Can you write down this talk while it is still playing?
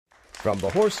From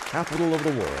the horse capital of the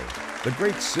world, the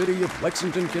great city of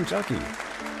Lexington, Kentucky,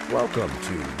 welcome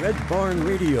to Red Barn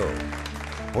Radio.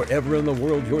 Wherever in the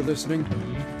world you're listening,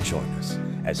 join us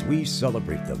as we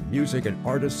celebrate the music and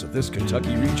artists of this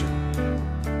Kentucky region.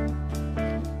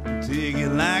 Take it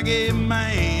like a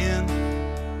man,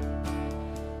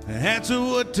 that's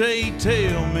what they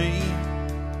tell me.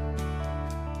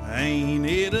 Ain't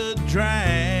it a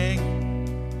drag?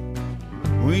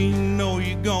 We know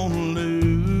you're gonna lose.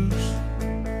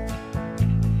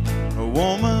 A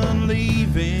woman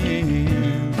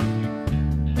leaving,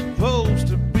 supposed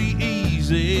to be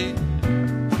easy.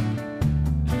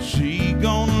 She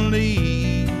gonna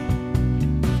leave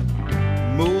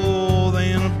more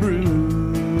than a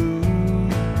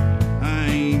bruise. I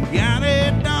ain't got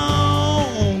a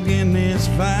dog in this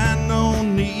fight, no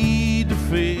need to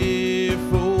fear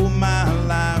for my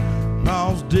life.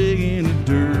 Paws digging the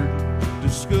dirt,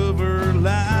 discover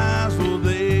lies, will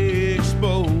they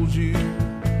expose you?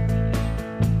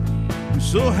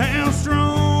 So how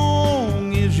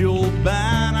strong is your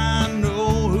bite? I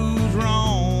know who's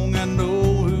wrong, I know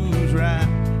who's right.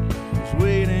 Just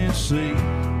wait and see,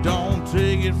 don't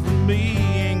take it from me,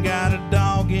 ain't got a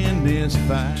dog in this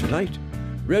fight. Tonight,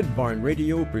 Red Barn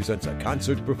Radio presents a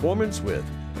concert performance with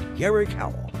Garrick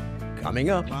Howell. Coming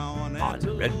up on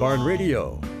Red Barn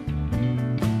Radio.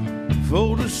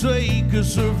 For the sake of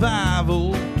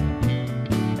survival,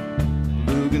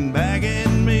 looking back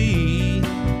at me,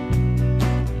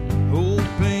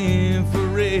 hoping for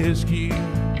rescue,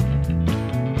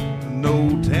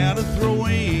 no towel to throw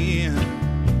in,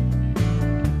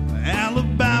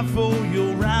 alibi for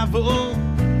your rival,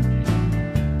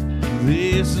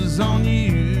 this is on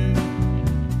you,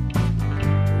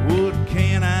 what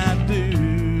can I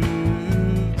do?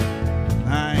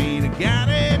 I ain't got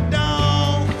a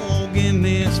dog in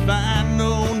this fight,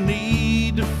 no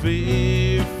need to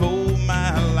fear for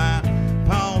my life.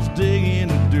 Paws digging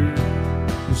the dirt,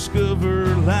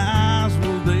 discover lies,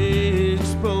 will they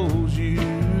expose you?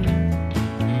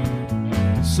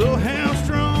 So how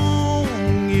strong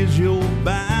is your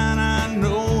bite? I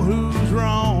know who's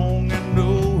wrong, I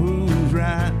know who's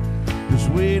right. Just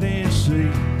wait and see,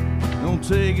 don't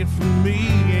take it from me,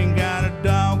 ain't got a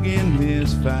dog in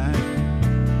this fight.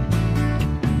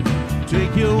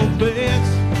 Take your bets,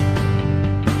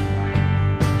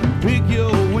 pick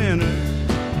your winner.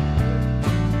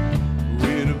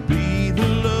 Will it be the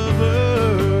lover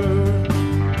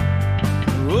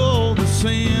or the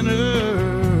sinner?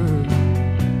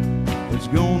 It's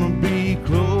gonna be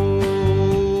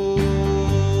close,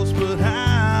 but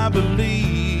I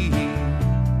believe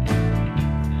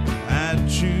I'd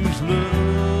choose love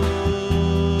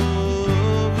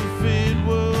if it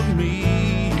were me.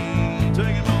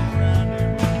 Take it on.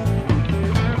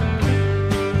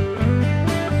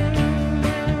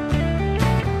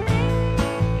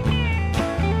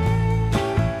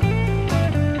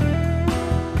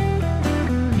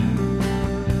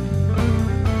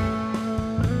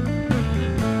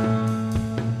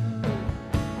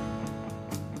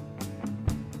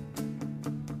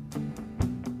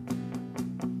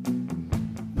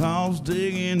 Paws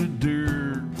digging the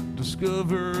dirt,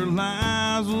 discover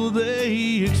lies, will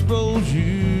they expose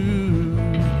you?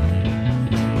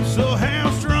 So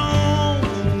how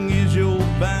strong is your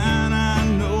bite? I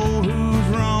know who's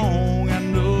wrong, I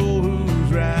know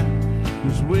who's right.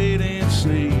 Just wait and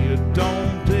see,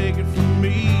 don't take it from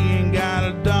me, ain't got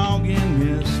a dog in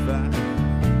this fight.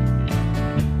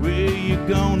 Where you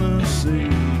gonna see,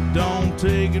 don't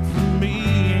take it from me,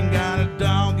 ain't got a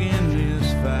dog in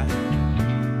this fight.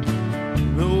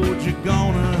 Know what you're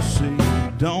gonna see,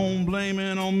 don't blame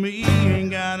it on me,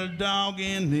 ain't got a dog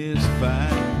in this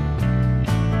fight.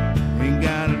 Ain't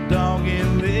got a dog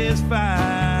in this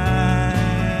fight,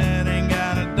 ain't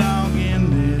got a dog in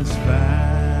this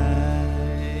fight.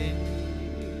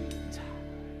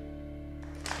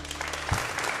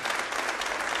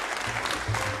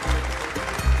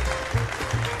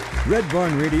 Red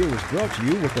Barn Radio is brought to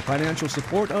you with the financial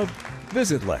support of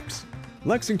Visit Lex,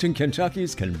 Lexington,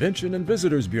 Kentucky's Convention and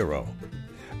Visitors Bureau.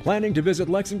 Planning to visit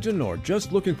Lexington or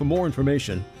just looking for more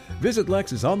information, Visit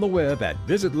Lex is on the web at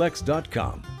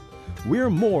visitlex.com. We're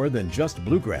more than just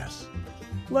bluegrass.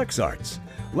 Lex Arts,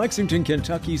 Lexington,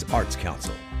 Kentucky's Arts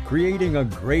Council, creating a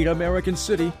great American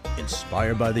city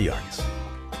inspired by the arts.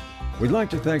 We'd like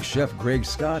to thank Chef Greg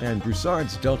Scott and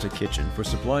Broussard's Delta Kitchen for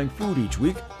supplying food each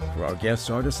week for our guest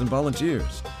artists and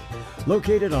volunteers.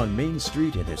 Located on Main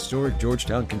Street in historic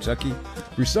Georgetown, Kentucky,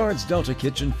 Broussard's Delta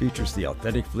Kitchen features the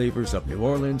authentic flavors of New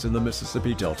Orleans and the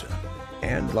Mississippi Delta,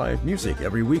 and live music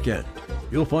every weekend.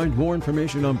 You'll find more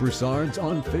information on Broussard's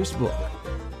on Facebook.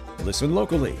 Listen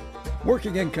locally.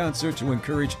 working in concert to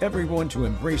encourage everyone to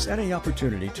embrace any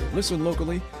opportunity to listen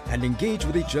locally and engage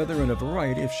with each other in a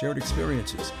variety of shared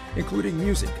experiences, including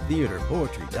music, theater,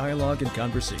 poetry, dialogue, and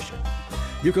conversation.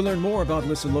 You can learn more about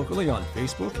Listen Locally on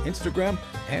Facebook, Instagram,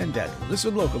 and at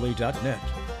listenlocally.net.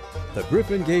 The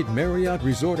Griffin Gate Marriott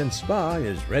Resort and Spa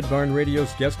is Red Barn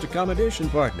Radio's guest accommodation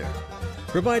partner,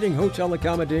 providing hotel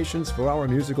accommodations for our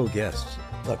musical guests.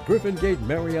 The Griffin Gate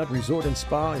Marriott Resort and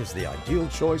Spa is the ideal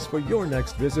choice for your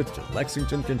next visit to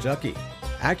Lexington, Kentucky.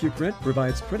 AccuPrint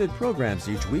provides printed programs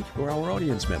each week for our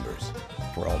audience members.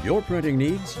 For all your printing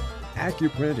needs,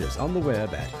 AccuPrint is on the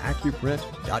web at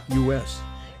accuprint.us.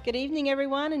 Good evening,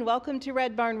 everyone, and welcome to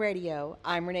Red Barn Radio.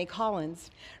 I'm Renee Collins.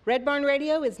 Red Barn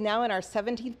Radio is now in our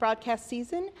 17th broadcast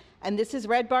season, and this is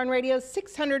Red Barn Radio's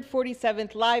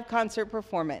 647th live concert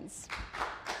performance.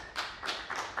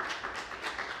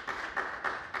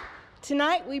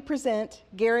 Tonight we present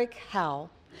Garrick Howell,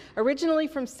 originally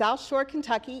from South Shore,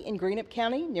 Kentucky in Greenup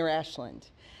County near Ashland.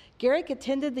 Garrick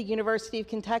attended the University of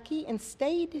Kentucky and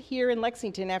stayed here in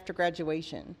Lexington after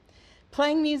graduation.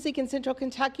 Playing music in Central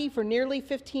Kentucky for nearly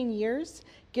 15 years,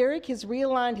 Garrick has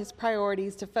realigned his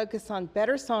priorities to focus on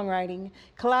better songwriting,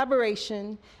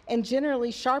 collaboration, and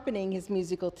generally sharpening his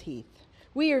musical teeth.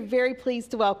 We are very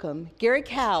pleased to welcome Garrick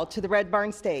Howell to the Red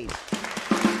Barn stage.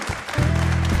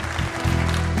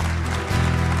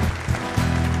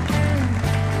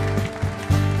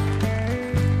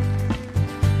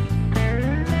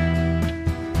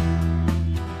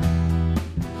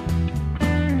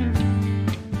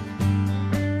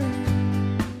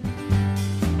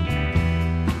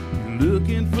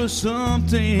 Looking for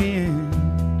something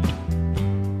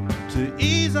to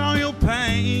ease all your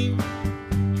pain.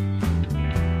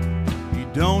 You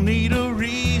don't need a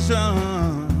reason,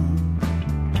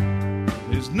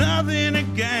 there's nothing to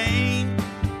gain.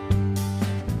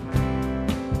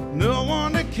 No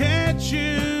one to catch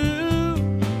you,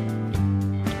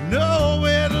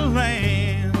 nowhere to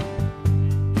land.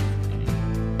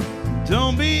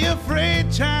 Don't be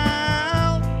afraid,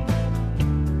 child,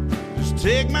 just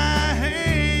take my hand.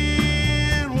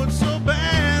 What's so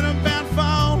bad about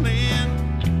falling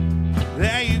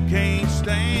that you can't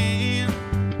stand?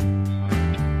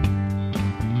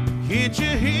 Can't you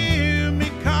hear me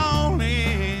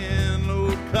calling,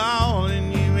 Lord,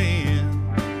 calling you in?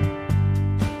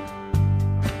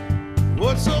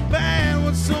 What's so bad,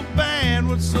 what's so bad,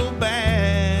 what's so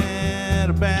bad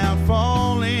about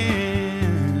falling?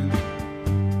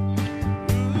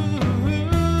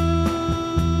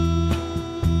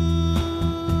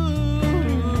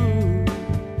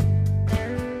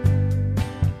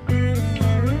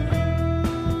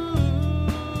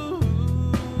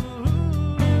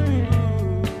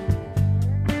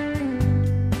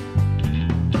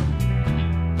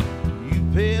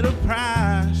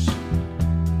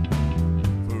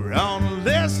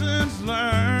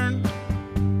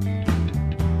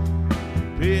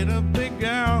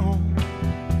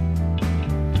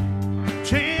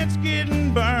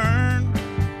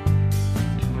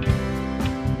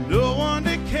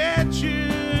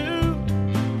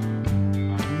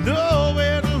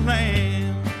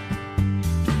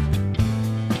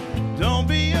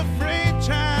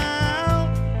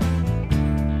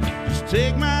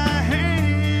 Take my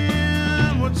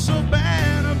hand. What's so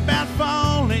bad about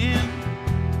falling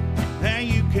that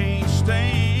you can't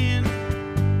stand?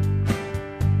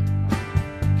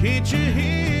 Can't you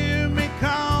hear me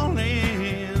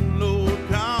calling, Lord,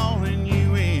 calling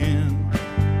you in?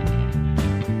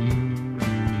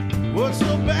 What's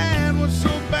so bad, what's so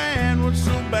bad, what's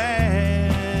so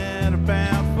bad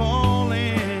about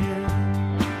falling?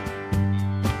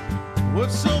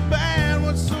 What's so bad,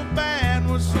 what's so bad,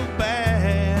 what's so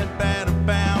bad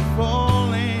about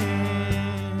falling?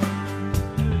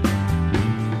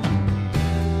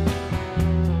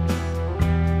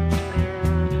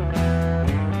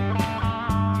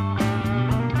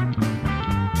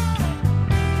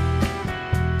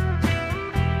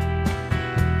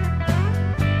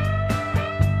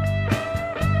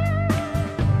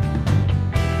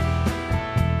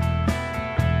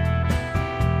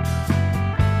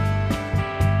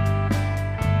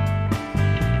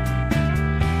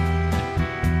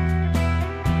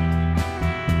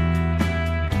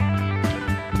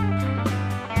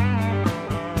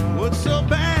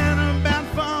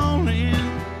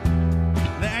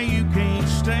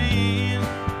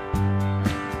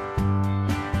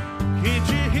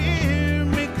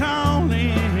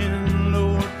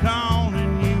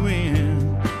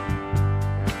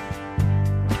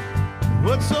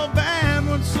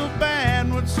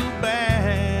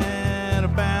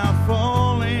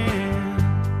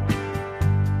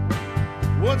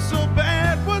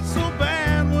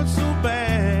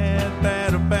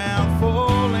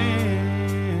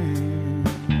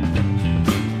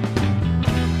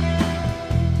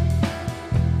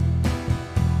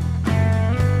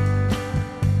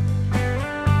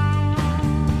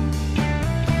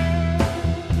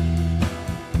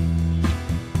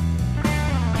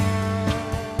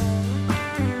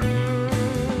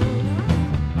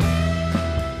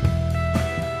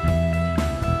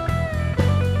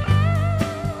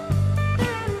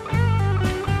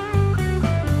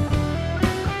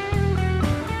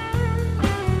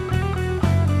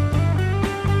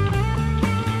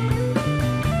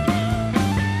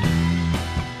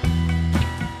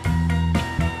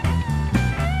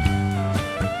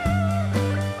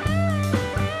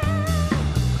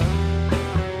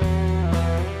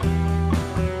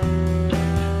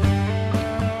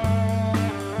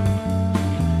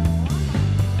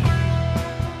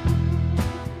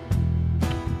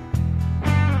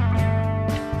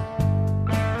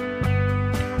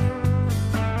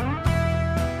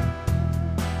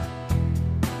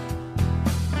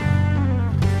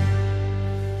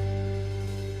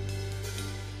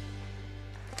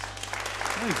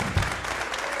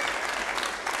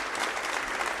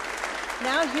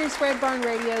 Now here's Red Barn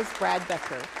Radio's Brad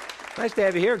Becker. Nice to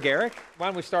have you here, Garrick. Why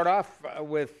don't we start off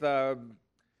with the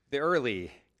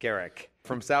early Garrick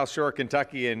from South Shore,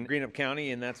 Kentucky in Greenup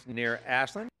County, and that's near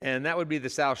Ashland. And that would be the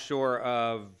South Shore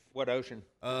of what ocean?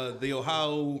 The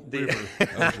Ohio River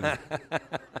ocean.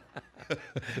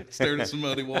 Stared at some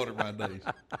muddy water my days.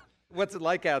 What's it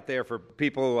like out there for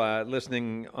people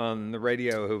listening on the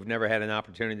radio who've never had an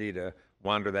opportunity to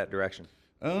wander that direction?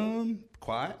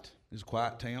 Quiet. It's a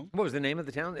quiet town. What was the name of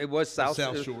the town? It was South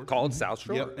Shore. Called South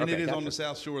Shore? Yep, and Okay, it is gotcha. on the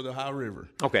South Shore of the Ohio River.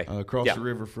 Okay. Across Yeah. the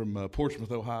river from Portsmouth,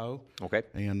 Ohio. Okay.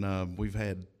 And we've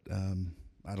had,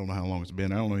 I don't know how long it's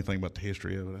been. I don't know anything about the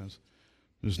history of it.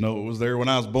 Just know it was there when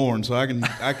I was born, so I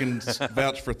can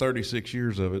vouch for 36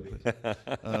 years of it. But,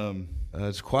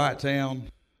 it's a quiet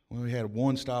town. Well, we had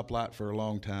one stoplight for a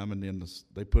long time, and then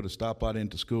they put a stoplight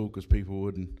into school because people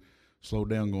wouldn't slow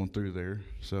down going through there.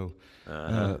 So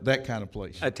that kind of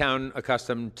place. A town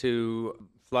accustomed to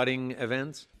flooding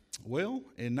events? Well,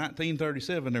 in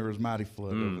 1937 there was mighty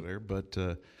flood over there, but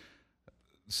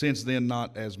since then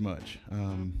not as much.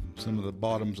 Some of the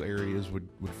bottoms areas would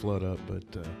flood up, but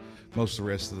most of the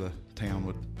rest of the town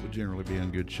would generally be in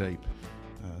good shape,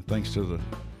 thanks to the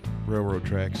railroad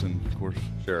tracks, and of course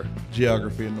Sure.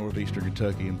 geography in northeastern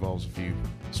Kentucky involves a few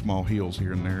small hills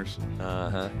here and there, so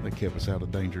they kept us out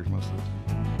of danger most of the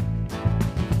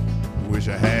time. Wish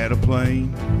I had a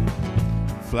plane,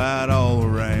 fly it all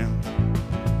around,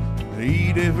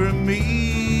 eat every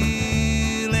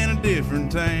meal in a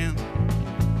different town.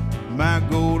 Might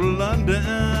go to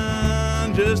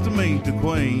London just to meet the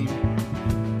Queen,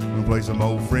 and play some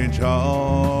old French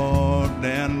hard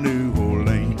down in New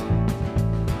Orleans.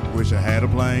 Wish I had a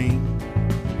plane,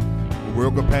 the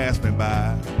world could pass me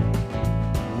by.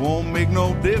 Won't make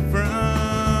no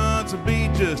difference, it'll be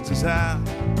just as high.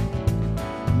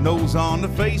 Nose on the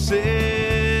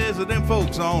faces of them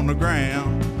folks on the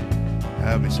ground.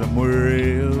 Have me somewhere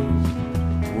else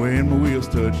when my wheels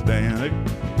touch down.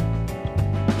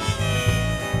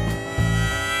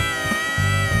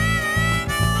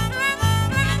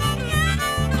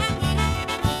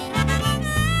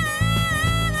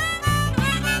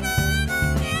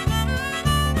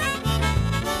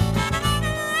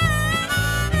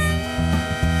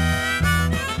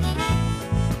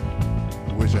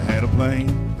 Wish I had a plane,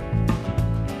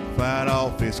 fly it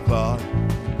off this clock.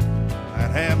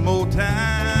 I'd have more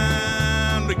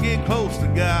time to get close to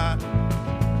God.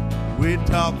 We'd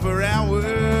talk for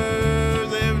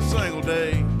hours every single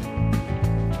day.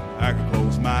 I could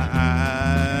close my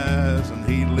eyes and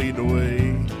he'd lead the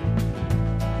way.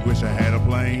 Wish I had a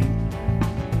plane,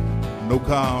 no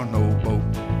car, no boat,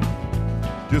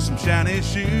 just some shiny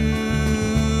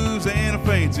shoes and a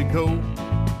fancy coat.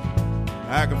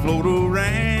 I could float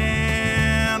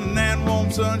around in that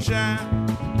warm sunshine,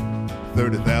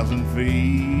 30,000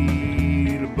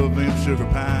 feet above them sugar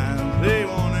pines. They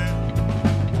want it.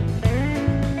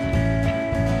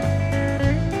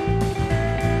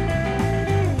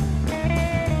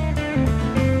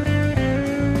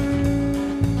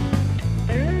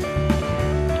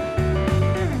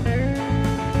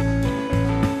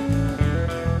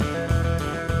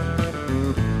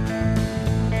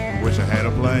 Wish I had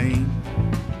a plane,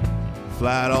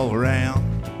 fly it all around.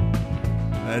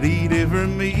 I'd eat every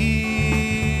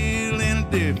meal in a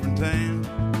different town.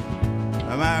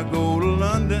 I might go to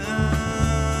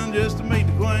London just to meet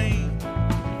the Queen,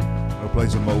 or play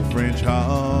some old French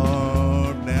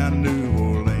hard down in New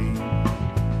Orleans.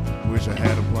 Wish I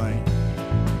had a plane.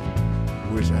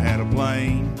 Wish I had a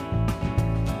plane.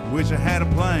 Wish I had a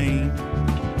plane.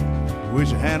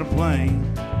 Wish I had a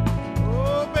plane.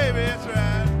 Oh, baby, that's right.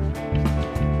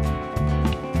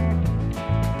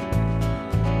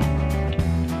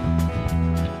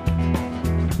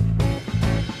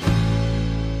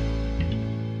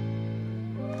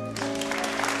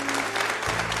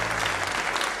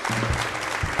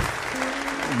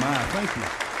 Thank you.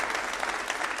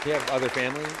 Do you have other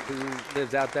family who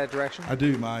lives out that direction? I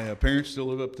do. My parents still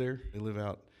live up there. They live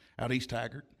out East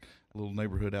Taggart, a little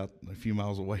neighborhood out a few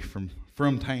miles away from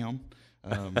town.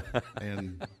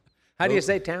 And How do you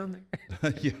say town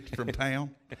there? yeah, from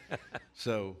town.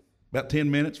 So about 10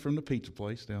 minutes from the pizza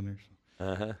place down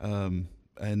there.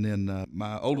 And then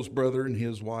my oldest brother and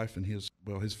his wife and his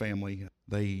family,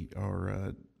 they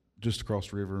are just across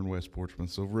the river in West Portsmouth,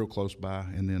 so real close by.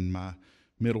 And then my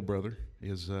middle brother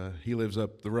he lives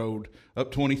up the road, up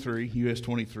 23, US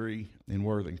 23 in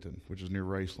Worthington, which is near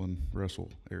Raceland, Russell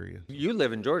area. You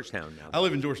live in Georgetown now. I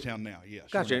live in Georgetown now, yes.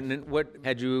 Gotcha. And then what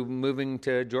had you moving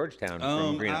to Georgetown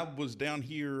from Greenup? I was down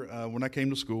here when I came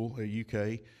to school at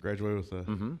UK, graduated with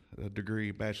a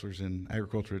degree, bachelor's in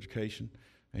agricultural education.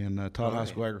 and taught high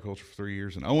school agriculture for 3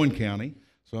 years in Owen County.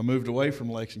 So I moved away from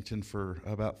Lexington for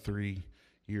about 3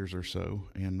 years or so,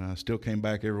 and still came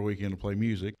back every weekend to play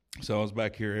music. So I was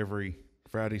back here every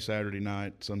Friday, Saturday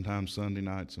night, sometimes Sunday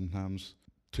night, sometimes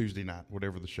Tuesday night,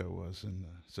 whatever the show was. And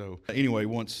so anyway,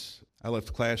 once I left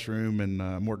the classroom, and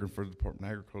I'm working for the Department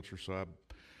of Agriculture, so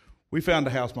we found a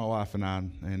house, my wife and I,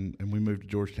 and we moved to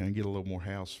Georgetown and get a little more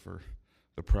house for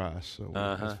the price. So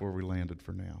that's where we landed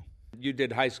for now. You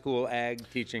did high school ag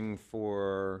teaching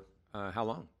for how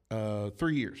long?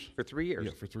 3 years. For 3 years?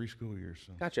 Yeah, for 3 school years.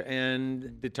 So. Gotcha.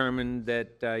 And determined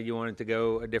that you wanted to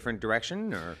go a different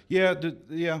direction, or?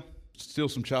 Yeah. Still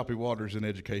some choppy waters in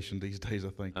education these days, I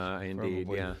think. Indeed,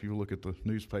 probably, yeah. if you look at the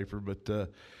newspaper. But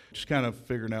just kind of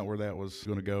figuring out where that was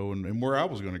going to go and where I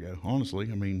was going to go, honestly.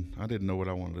 I mean, I didn't know what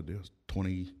I wanted to do. I was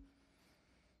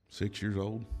 26 years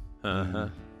old. I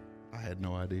had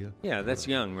no idea. Yeah, that's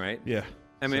young, right? Yeah.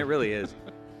 I mean, it really is.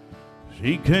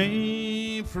 She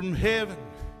came from heaven,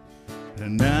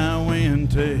 and I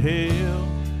went to hell.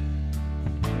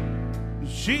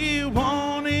 She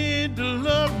wanted to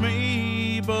love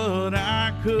me, but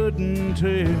I couldn't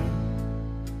tell.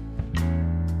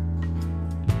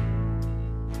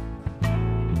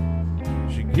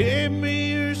 She gave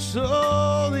me her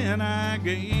soul, and I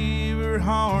gave her a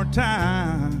hard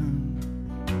time.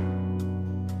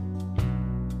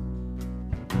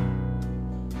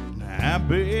 I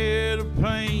bear the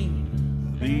pain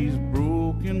of these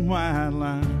broken white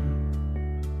lines.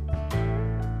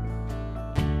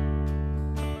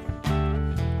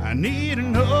 I need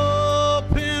an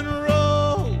open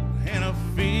road and a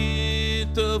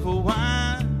fifth of a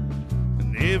wine,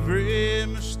 and every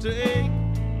mistake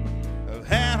I've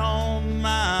had on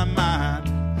my mind.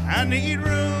 I need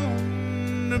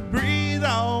room to breathe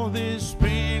all this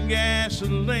spent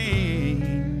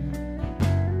gasoline.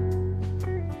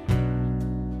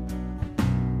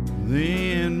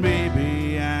 Then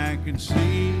maybe I can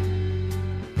see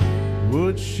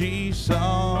what she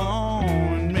saw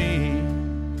in me.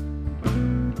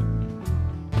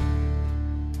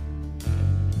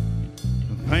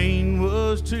 The pain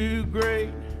was too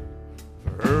great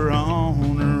for her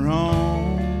on her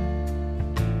own,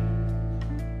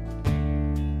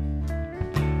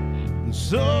 and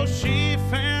so she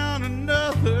found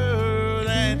another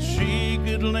that she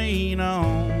could lean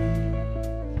on.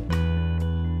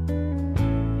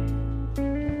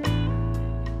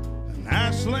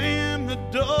 Slammed the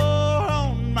door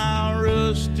on my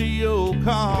rusty old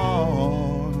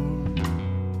car.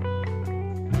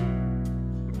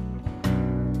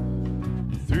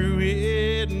 Threw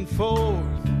it and forth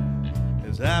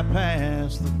as I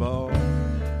passed the bar.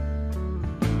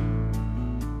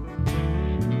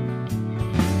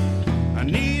 I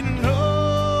need an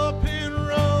open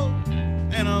road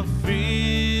and a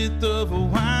fifth of a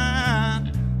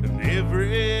wine, and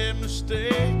every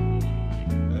mistake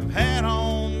had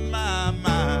on my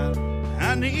mind.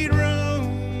 I need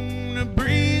room to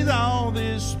breathe all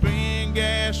this spent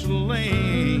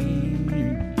gasoline.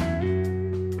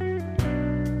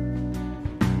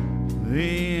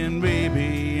 Then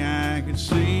baby I could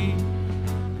see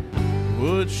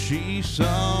what she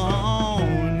saw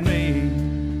in me.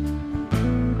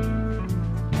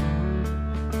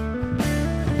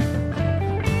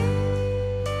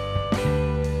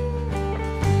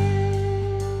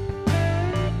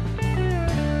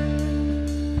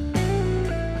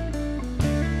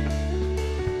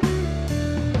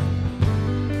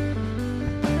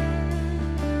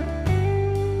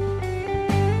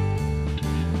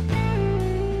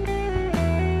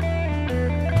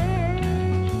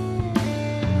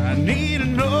 I need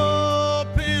an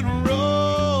open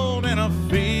road and a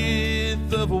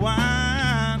fifth of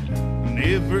wine, and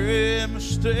every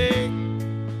mistake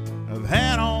I've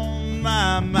had on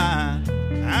my mind.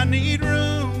 I need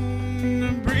room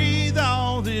to breathe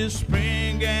all this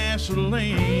spent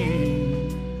gasoline.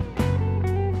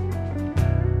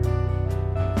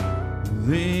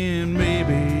 Then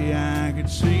maybe I could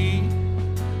see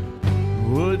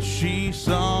what she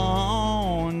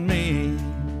saw in me.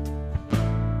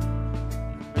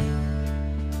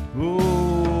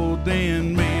 Oh,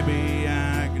 then maybe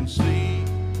I can see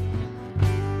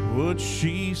what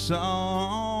she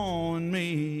saw in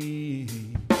me.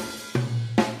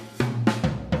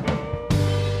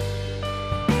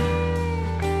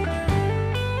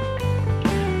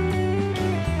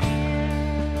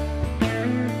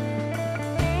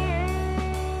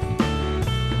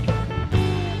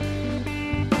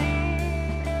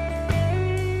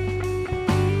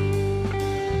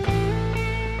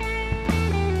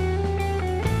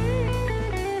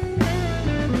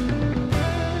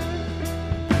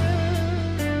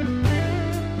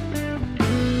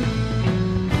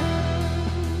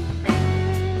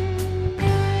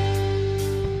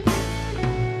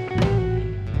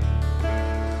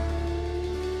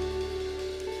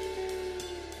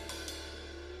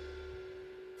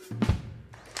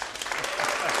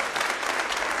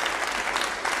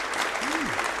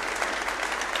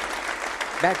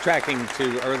 Backtracking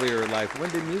to earlier life,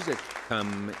 when did music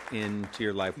come into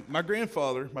your life? My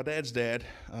grandfather, my dad's dad,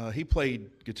 he played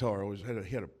guitar. He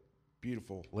had a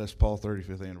beautiful Les Paul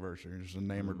 35th anniversary. He was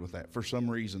enamored with that. For some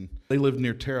reason, they lived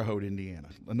near Terre Haute, Indiana,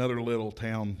 another little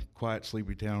town, quiet,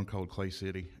 sleepy town called Clay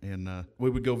City. And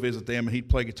we would go visit them, and he'd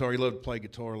play guitar. He loved to play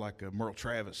guitar like Merle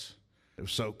Travis. It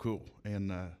was so cool.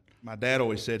 And my dad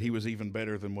always said he was even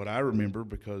better than what I remember,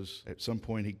 because at some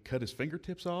point he cut his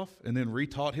fingertips off and then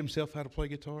retaught himself how to play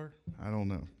guitar. I don't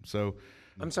know. So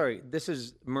I'm sorry, this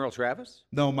is Merle Travis?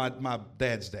 no, my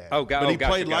dad's dad. Oh, but he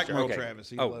gotcha, played like gotcha, Merle okay. Travis.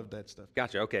 He Oh. loved that stuff.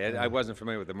 Gotcha, okay. I wasn't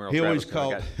familiar with the Merle He Travis. always so I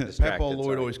called got distracted, Papa Lloyd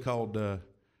sorry. always called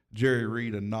Jerry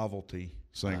Reed a novelty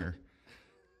singer.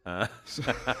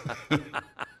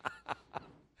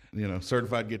 You know,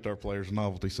 certified guitar player's a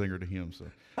novelty singer to him. So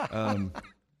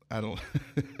I don't.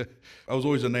 I was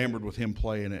always enamored with him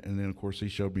playing it, and then of course he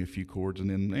showed me a few chords, and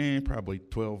then probably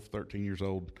 12, 13 years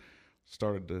old,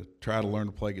 started to try to learn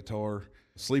to play guitar.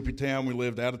 Sleepy town, we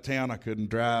lived out of town. I couldn't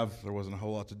drive. There wasn't a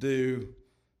whole lot to do,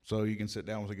 so you can sit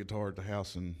down with a guitar at the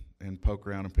house and poke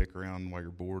around and pick around while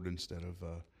you're bored, instead of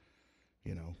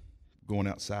going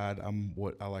outside. I'm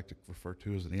what I like to refer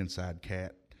to as an inside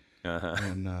cat.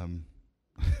 And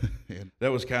and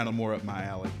that was kind of more up my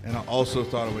alley. And I also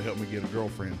thought it would help me get a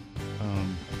girlfriend,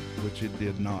 which it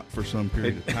did not for some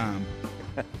period of time.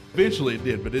 Eventually it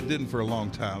did, but it didn't for a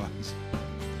long time.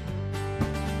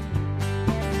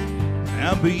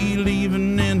 I'll be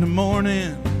leaving in the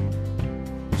morning,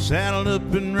 saddled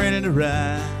up and ready to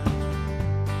ride.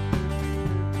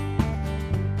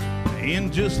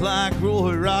 And just like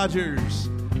Roy Rogers,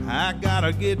 I got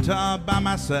a guitar by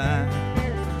my side.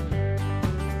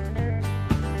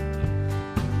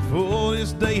 Before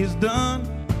this day is done,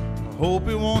 I hope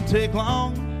it won't take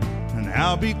long, and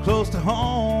I'll be close to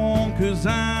home, 'cause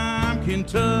I'm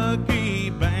Kentucky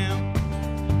bound.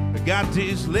 I got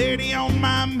this lady on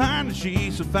my mind, and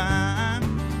she's so fine.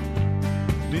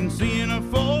 Been seeing her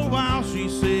for a while,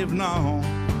 she's saving on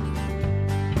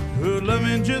her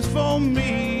loving just for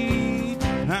me.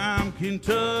 I'm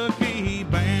Kentucky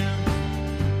bound.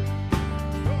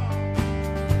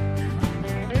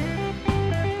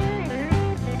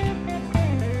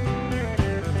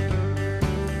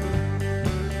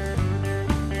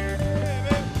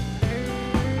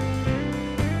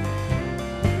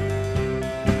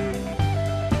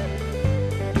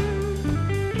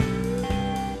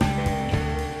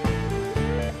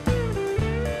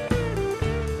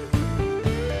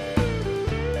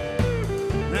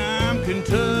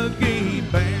 Kentucky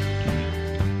bound.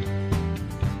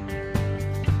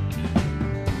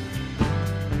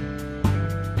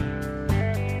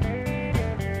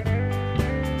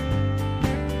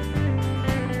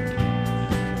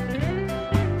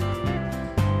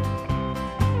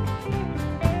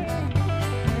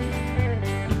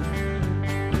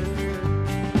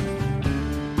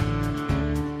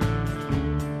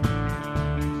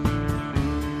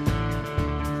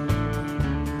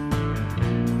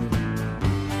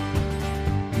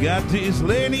 Got this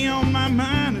lady on my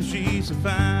mind, and she's so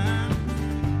fine.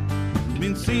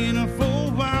 Been seeing her for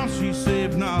a while, she's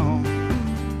saving on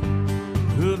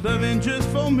her loving just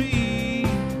for me.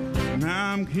 And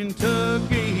I'm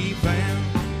Kentucky bound.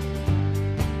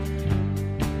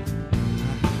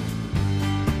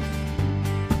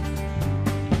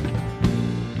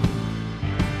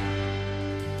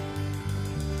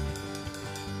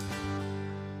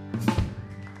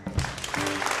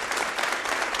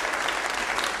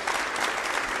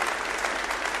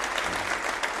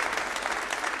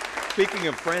 Speaking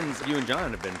of friends, you and John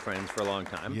have been friends for a long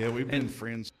time. Yeah, we've been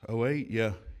friends. 08,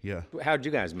 yeah. How'd you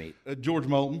guys meet? George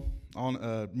Moulton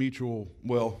on mutual.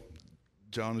 Well,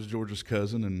 John is George's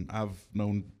cousin, and I've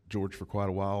known George for quite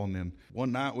a while. And then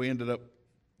one night we ended up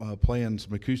playing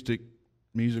some acoustic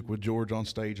music with George on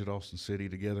stage at Austin City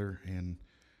together, and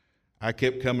I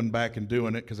kept coming back and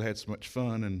doing it because I had so much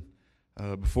fun.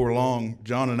 And before long,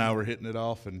 John and I were hitting it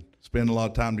off and spending a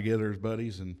lot of time together as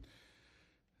buddies. And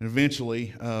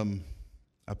eventually,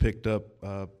 I picked up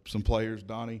some players.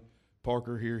 Donnie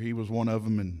Parker here, he was one of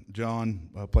them, and John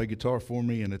played guitar for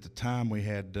me. And at the time, we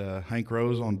had Hank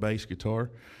Rose on bass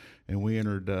guitar, and we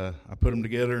entered. I put them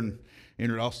together and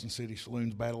entered Austin City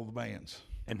Saloon's Battle of the Bands.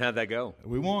 And how'd that go?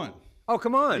 We won. Oh,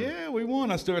 come on. Yeah, we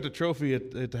won. I still got the trophy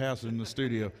at the house in the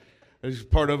studio.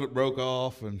 Part of it broke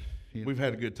off, and we've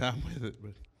had a good time with it.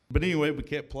 But anyway, we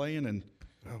kept playing, and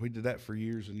we did that for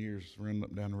years and years, running up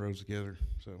and down the roads together.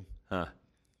 So,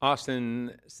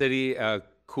 Austin City, a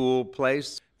cool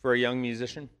place for a young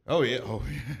musician? Oh, yeah.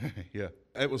 Yeah.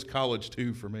 It was college,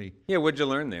 too, for me. Yeah, what'd you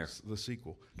learn there? The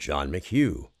sequel. John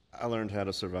McHugh. I learned how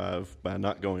to survive by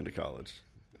not going to college.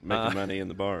 making money in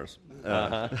the bars.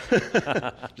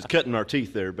 Just cutting our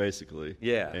teeth there, basically.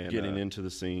 Yeah. And getting into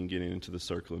the scene, getting into the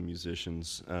circle of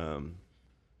musicians,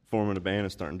 forming a band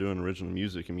and starting doing original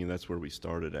music. I mean, that's where we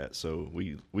started at. So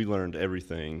we learned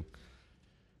everything,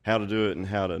 how to do it and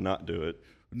how to not do it.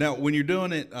 Now, when you're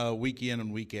doing it week in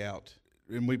and week out,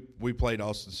 and we played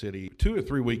Austin City 2 or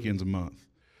 3 weekends a month.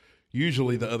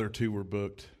 Usually the other 2 were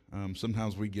booked.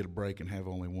 Sometimes we get a break and have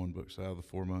only 1 booked out of the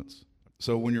 4 months.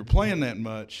 So when you're playing that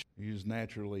much, you just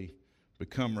naturally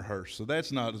become rehearsed. So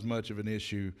that's not as much of an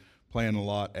issue playing a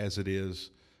lot as it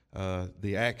is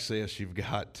the access you've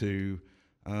got to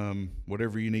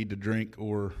whatever you need to drink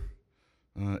or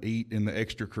eat in the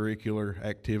extracurricular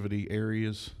activity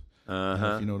areas.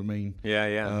 If you know what I mean.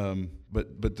 Yeah.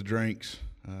 But the drinks,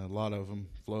 a lot of them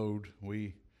flowed.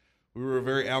 We were a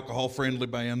very alcohol-friendly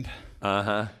band.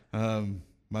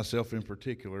 Myself in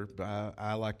particular, but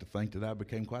I like to think that I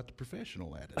became quite the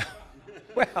professional at it.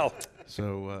 Well.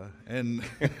 So, and...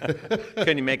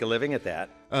 Can you make a living at that?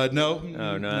 No.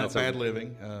 Oh, no. That's bad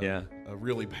living. Yeah. A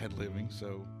really bad living.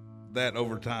 So that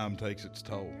over time takes its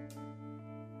toll.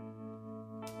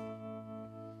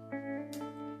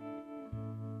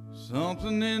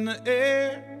 Something in the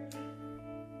air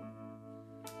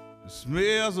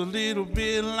smells a little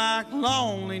bit like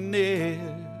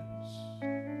loneliness.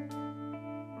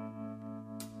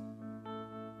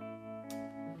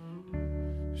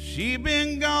 She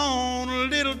been gone a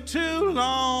little too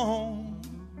long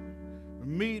for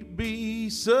me to be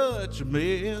such a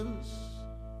mess.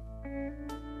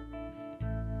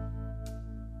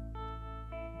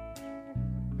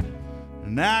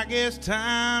 And I guess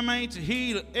time ain't the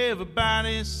healer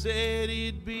everybody said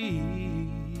it'd be.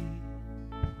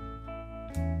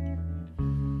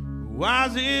 Why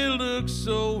does it look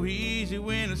so easy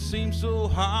when it seems so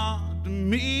hard to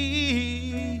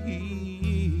me?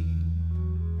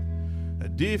 A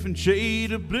different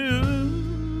shade of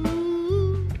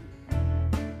blue,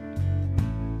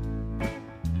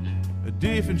 a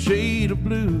different shade of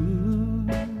blue.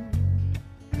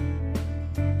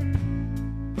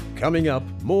 Coming up,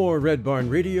 more Red Barn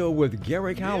Radio with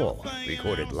Garrick Howell,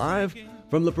 recorded live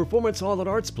from the Performance Hall at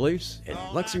Arts Place in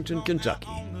Lexington,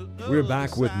 Kentucky. We're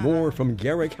back with more from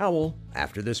Garrick Howell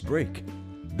after this break.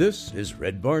 This is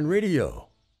Red Barn Radio.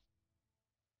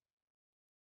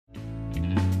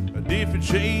 A different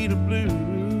shade of blue.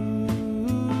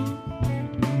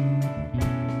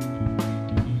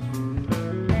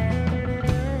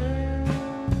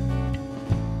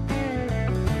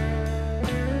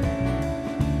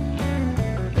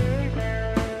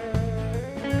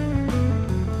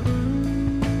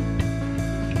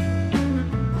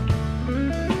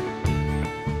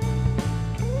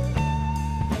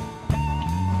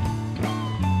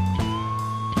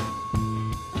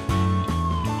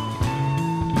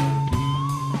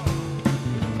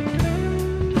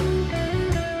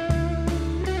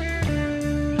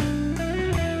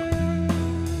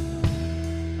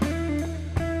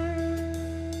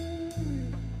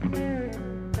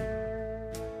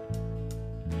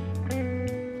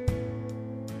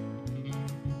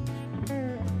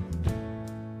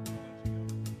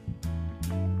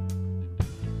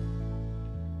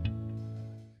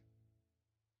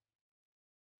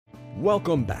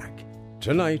 Welcome back.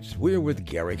 Tonight, we're with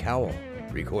Garrick Howell,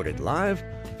 recorded live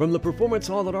from the Performance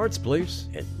Hall at Arts Place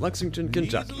in Lexington,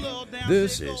 Kentucky.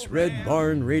 This is Red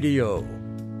Barn Radio.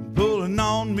 Pulling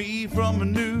on me from a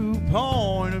new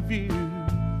point of view.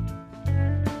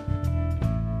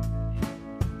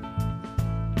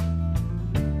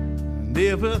 And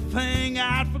everything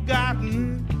I'd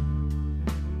forgotten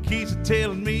keeps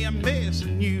telling me I'm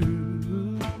missing you.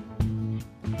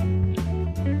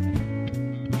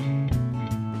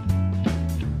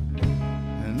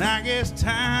 And I guess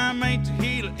time ain't the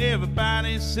healer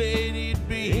everybody said it'd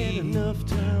be. Ain't enough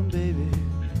time, baby.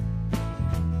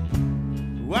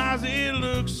 Why does it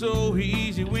look so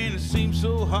easy when it seems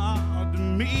so hard to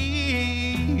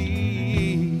me?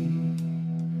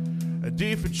 A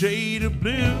different shade of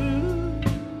blue,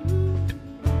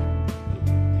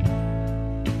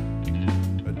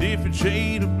 a different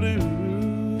shade of blue.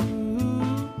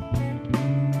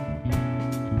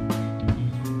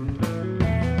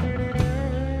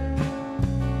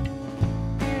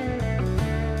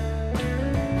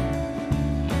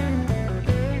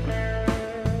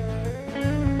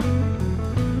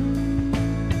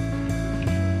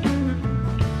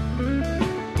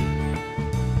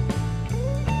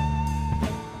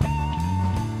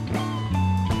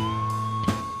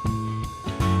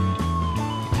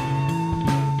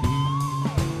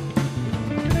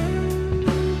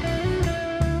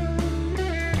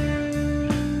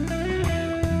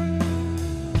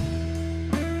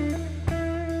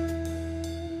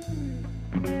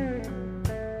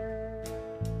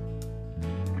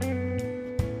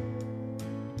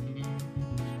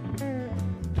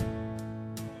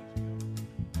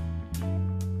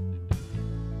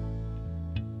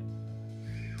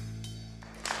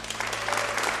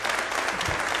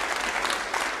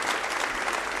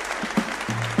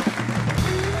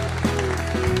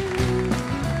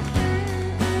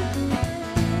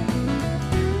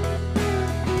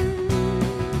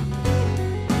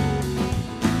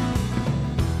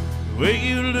 Way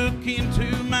you look into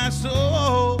my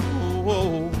soul,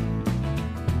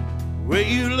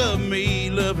 way you love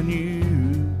me, loving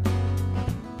you,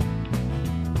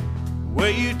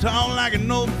 way you talk like an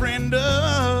old friend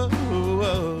of,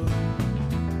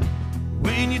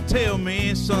 when you tell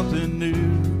me something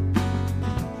new.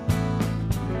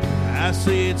 I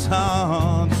say it's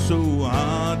hard, so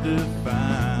hard to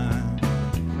find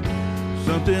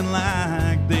something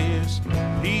like this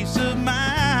peace of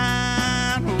mind.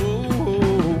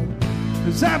 Oh,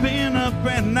 'cause I've been up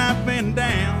and I've been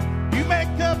down. You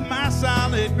make up my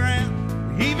solid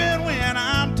ground. Even when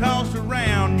I'm tossed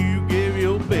around, you give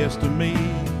your best to me.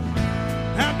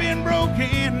 I've been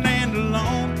broken and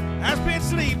alone. I spent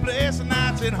sleepless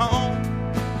nights at home.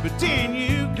 But then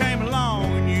you came along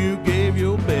and you gave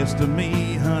your best to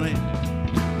me, honey.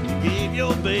 You gave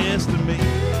your best to me.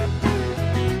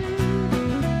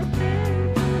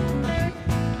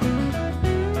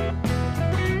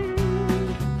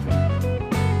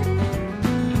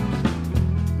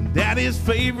 Daddy's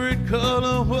favorite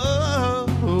color was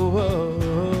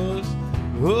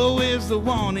always the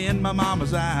one in my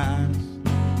mama's eyes.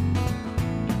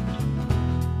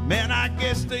 Man, I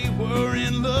guess they were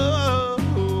in love,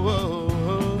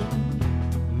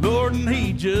 Lord, and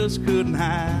he just couldn't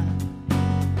hide.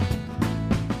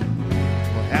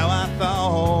 Well, how I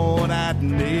thought I'd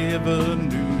never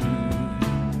knew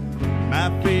my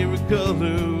favorite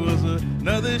color was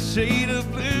another shade of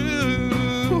blue.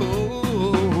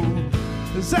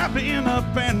 'Cause I've been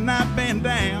up and I've been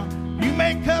down. You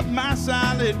make up my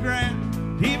solid ground.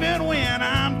 Even when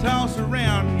I'm tossed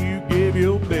around, you give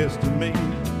your best to me.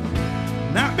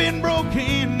 And I've been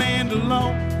broken and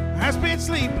alone. I spent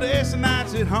sleepless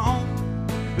nights at home.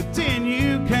 But then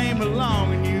you came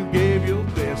along and you gave your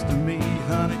best to me,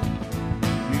 honey.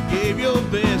 You gave your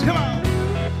best. Come on.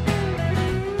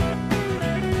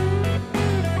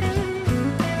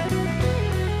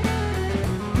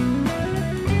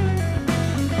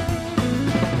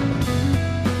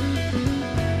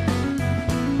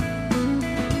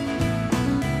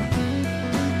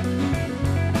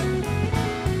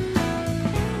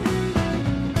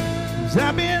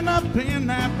 I've been up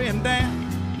and I've been down.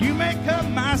 You make up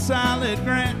my solid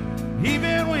ground.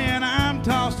 Even when I'm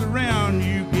tossed around,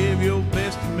 you give your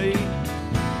best to me.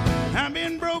 I've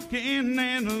been broken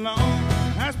and alone.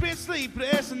 I spent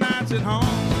sleepless nights at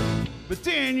home. But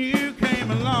then you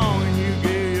came along and you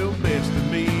gave your best to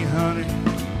me, honey.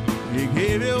 You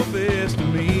gave your best to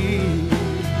me.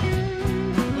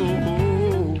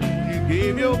 Oh, you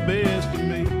gave your best to me.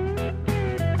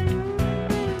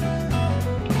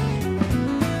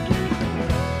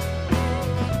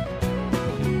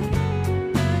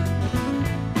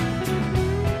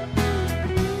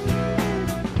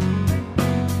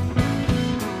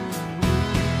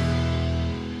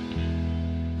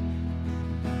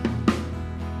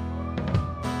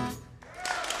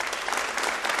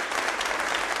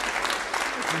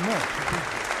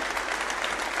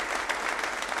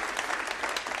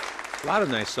 A lot of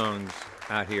nice songs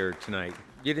out here tonight.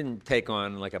 You didn't take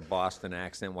on like a Boston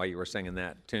accent while you were singing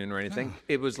that tune or anything.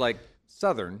 It was like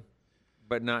Southern,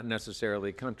 but not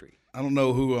necessarily country. I don't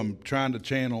know who I'm trying to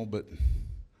channel, but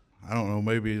I don't know,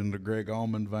 maybe in the Greg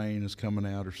Allman vein is coming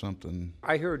out or something.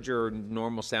 I heard your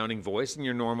normal sounding voice and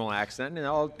your normal accent, and it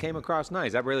all came across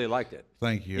nice. I really liked it.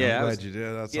 Thank you. Yeah, I'm glad you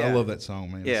did. I love that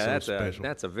song, man. Yeah, it's so special.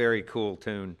 That's a very cool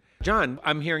tune. John,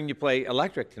 I'm hearing you play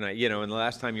electric tonight. You know, and the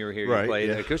last time you were here, you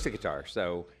played acoustic guitar.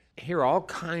 So I hear all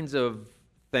kinds of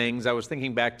things. I was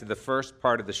thinking back to the first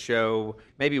part of the show,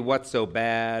 maybe What's So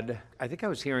Bad. I think I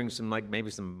was hearing maybe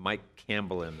some Mike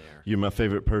Campbell in there. You're my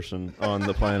favorite person on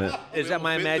the planet. Is that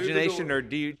my imagination, or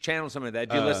do you channel some of that?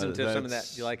 Do you listen to some of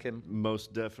that? Do you like him?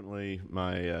 Most definitely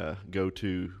my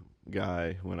go-to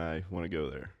guy when I want to go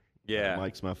there. Yeah.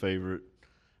 Mike's my favorite.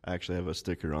 I actually have a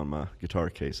sticker on my guitar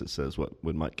case that says, "What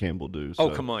would Mike Campbell do?" So,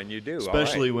 come on, you do.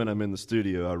 Especially when I'm in the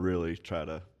studio, I really try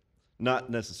to not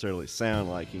necessarily sound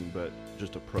like him, but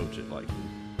just approach it like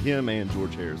him and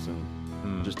George Harrison.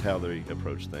 Just how they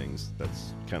approach things.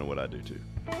 That's kind of what I do too.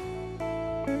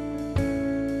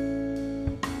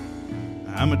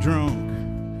 I'm a drunk.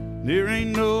 There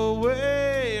ain't no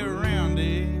way around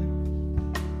it.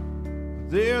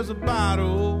 There's a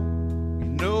bottle, you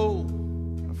know,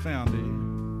 I found it.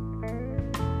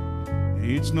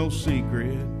 It's no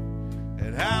secret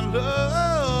that I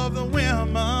love the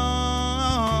women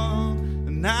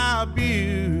and I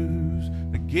abuse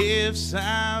the gifts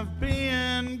I've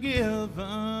been given.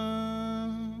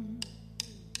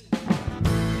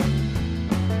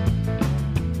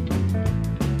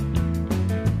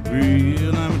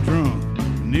 Well, I'm drunk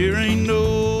and there ain't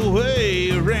no way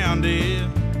around it.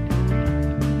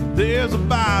 There's there's a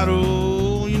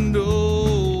bottle, you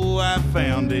know I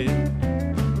found it.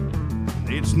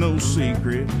 It's no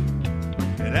secret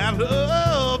that I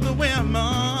love the women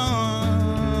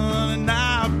and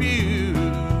I abuse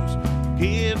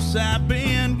gifts I've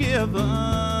been given.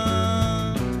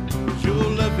 Your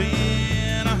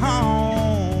loving a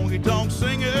honky-tonk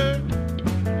singer,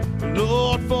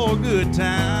 Lord, for a good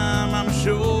time, I'm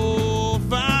sure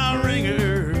fire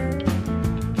ringer.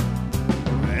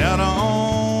 Out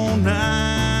all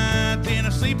night,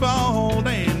 Tennessee ball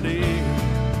dandy,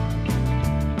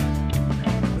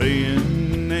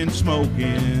 playing and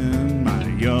smoking my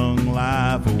young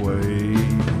life away.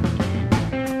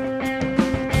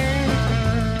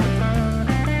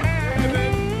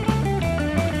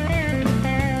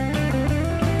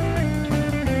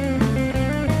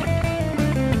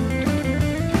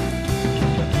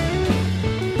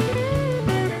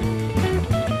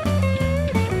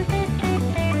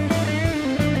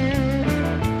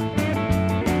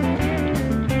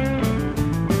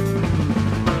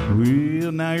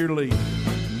 Now you're leaving.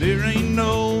 There ain't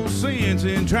no sense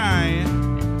in trying,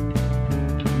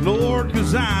 Lord,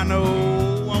 'cause I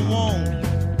know I won't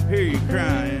hear you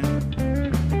crying.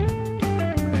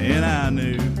 And I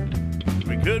knew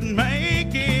we couldn't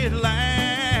make it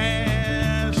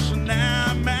last. So now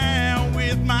I'm out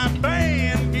with my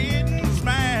band getting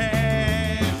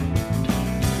smashed.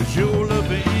 'Cause you're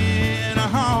loving a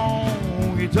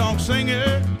honky-tonk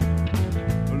singer,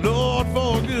 Lord,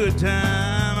 for a good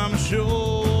time, I'm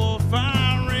sure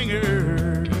fire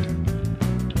ringer.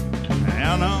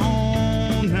 Out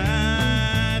all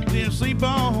night, Tennessee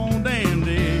bone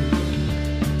dandy,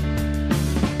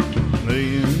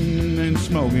 playing and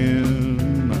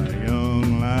smoking my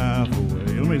young life away.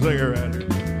 Let me take her right here.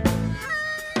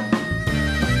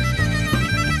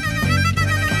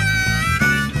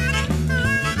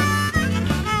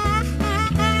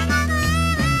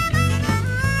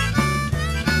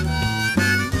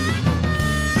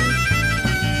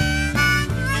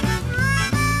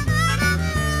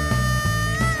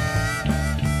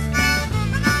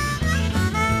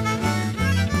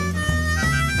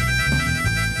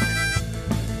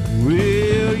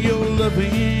 Well, you're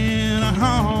loving a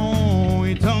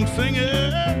honky-tonk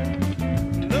singer,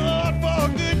 Lord, for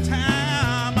a good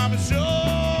time, I'm a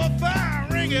sure fire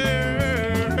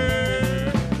ringer.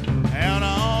 Out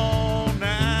all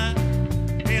night,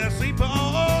 Tennessee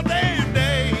all damn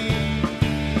day,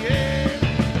 yeah,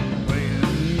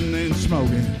 playing and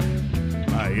smoking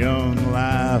my young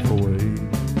life away.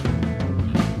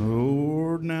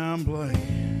 Lord, now I'm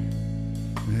playing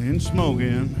and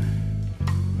smoking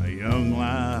young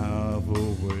life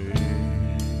away.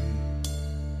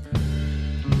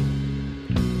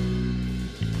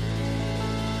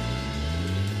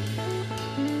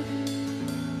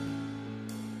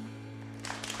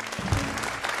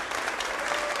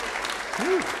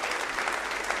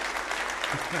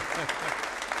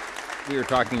 We were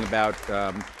talking about,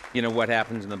 what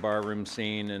happens in the barroom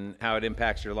scene and how it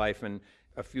impacts your life. And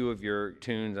a few of your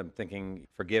tunes, I'm thinking,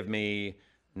 Forgive Me,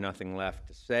 Nothing Left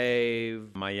to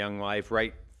Save, My Young Life,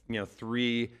 right?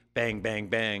 3 bang, bang,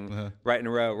 bang, right in a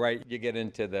row, right? You get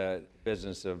into the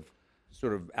business of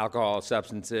sort of alcohol,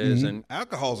 substances, and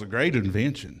Alcohol's a great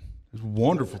invention. It's a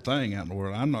wonderful thing out in the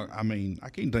world. I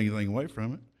can't take anything away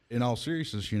from it. In all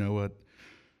seriousness, you know what?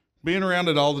 Being around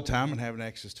it all the time and having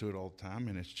access to it all the time,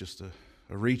 and it's just a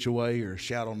reach away or a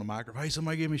shout on the microphone, hey,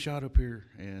 somebody give me a shot up here.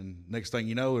 And next thing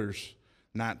you know, there's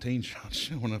 19 shots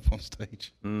showing up on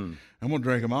stage. I'm going to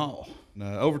drink them all.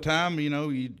 Over time, you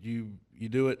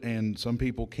do it, and some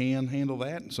people can handle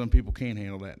that, and some people can't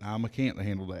handle that. I can't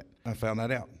handle that. I found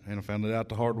that out, and I found it out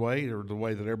the hard way, or the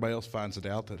way that everybody else finds it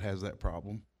out that has that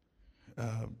problem.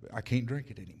 I can't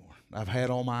drink it anymore. I've had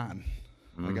all mine.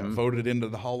 I got voted into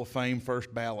the Hall of Fame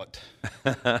first ballot.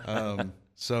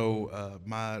 So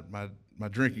my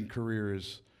drinking career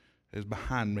is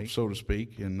behind me, so to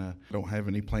speak, and don't have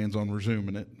any plans on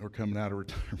resuming it or coming out of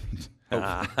retirement.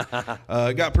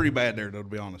 It got pretty bad there, though, to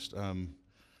be honest.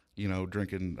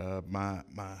 Drinking, my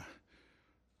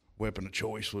weapon of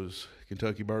choice was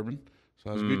Kentucky bourbon. So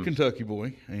I was a good Kentucky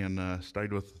boy and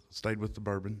stayed with the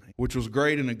bourbon, which was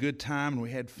great and a good time, and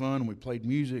we had fun, and we played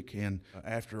music, and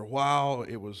after a while,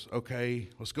 it was, okay,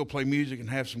 let's go play music and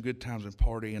have some good times and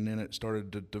party, and then it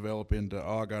started to develop into,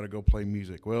 I got to go play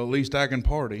music. Well, at least I can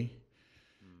party.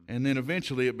 And then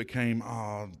eventually it became,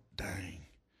 oh, dang,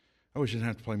 I wish I didn't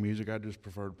have to play music. I just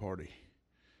prefer to party.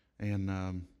 And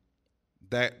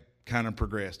that kind of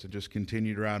progressed and just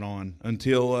continued right on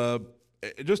until,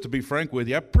 just to be frank with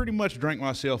you, I pretty much drank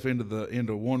myself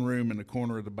into one room in the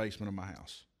corner of the basement of my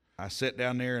house. I sat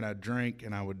down there and I'd drink,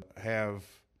 and I would have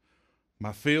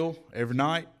my fill every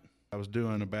night. I was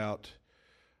doing about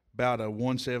a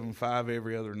 175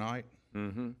 every other night.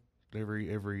 Mm-hmm.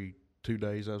 Every 2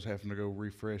 days I was having to go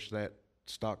refresh that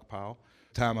stockpile.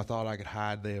 Time I thought I could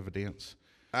hide the evidence.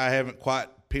 I haven't quite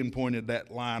pinpointed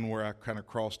that line where I kind of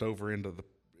crossed over into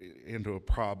a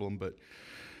problem, but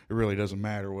it really doesn't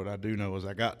matter. What I do know is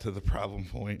I got to the problem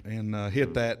point and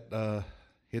hit that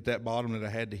bottom that I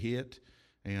had to hit,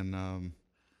 and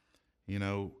you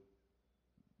know,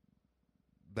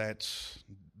 that's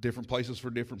different places for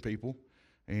different people.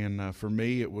 And for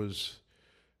me, it was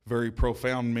a very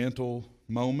profound mental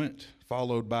moment,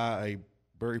 followed by a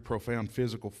very profound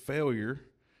physical failure.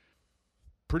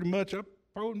 Pretty much, I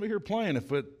probably wouldn't be here playing if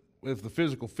the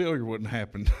physical failure wouldn't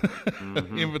happen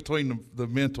Mm-hmm. in between the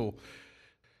mental.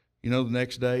 You know, the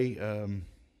next day,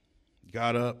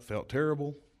 got up, felt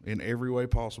terrible in every way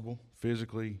possible,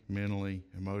 physically, mentally,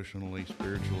 emotionally,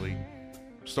 spiritually.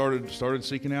 Started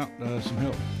seeking out some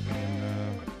help,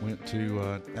 and went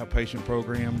to outpatient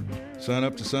program. Sun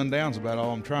up to sundown's about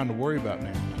all I'm trying to worry about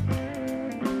now.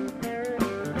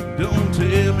 Don't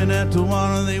tell me that the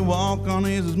water they walk on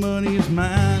is as muddy as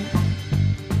mine.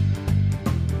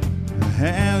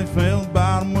 How they felt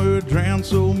bottom where it drowned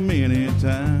so many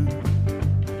times.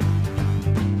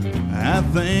 I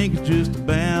think it's just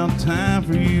about time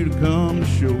for you to come to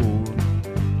shore.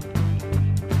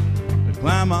 To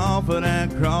climb off of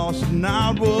that cross is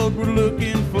not what we're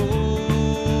looking for.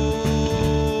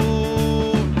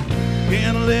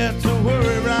 Can't let the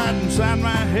worry right inside my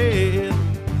head.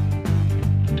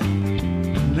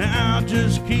 Now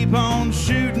just keep on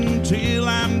shooting till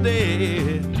I'm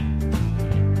dead.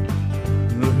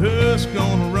 The hearse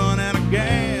gonna run out of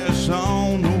gas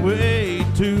on the way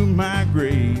to my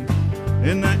grave,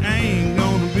 and there ain't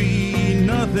gonna be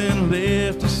nothing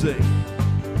left to say.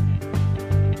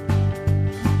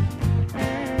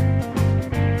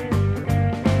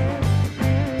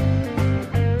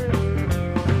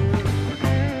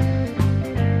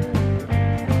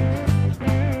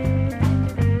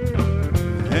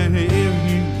 And if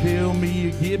you tell me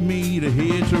you give me to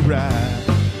hitch a ride,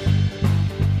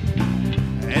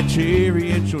 that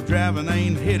chariot you're driving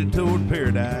ain't headed toward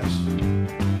paradise.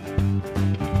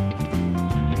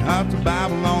 Got the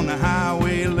Bible on the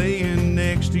highway laying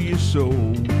next to your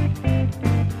soul.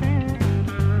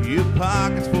 Your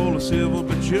pocket's full of silver,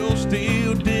 but you're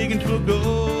still digging for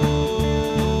gold.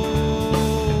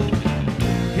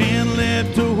 Can't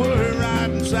let the worry right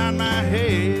inside my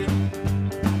head.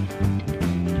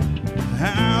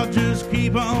 I'll just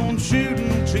keep on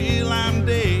shooting till I'm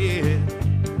dead.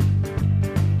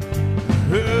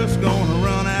 Hearse gonna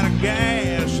run out of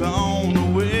gas on the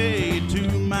way to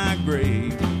my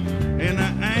grave, and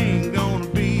there ain't gonna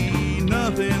be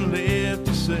nothing left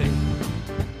to say.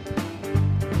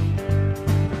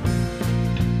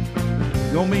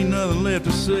 Gonna be nothing left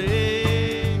to say.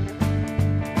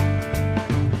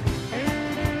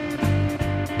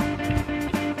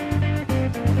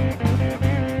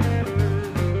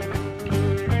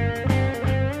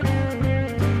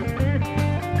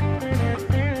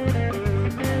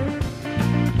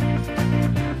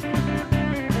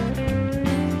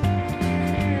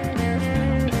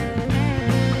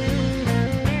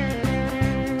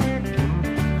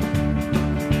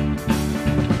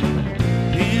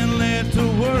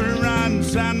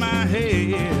 Inside my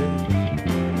head.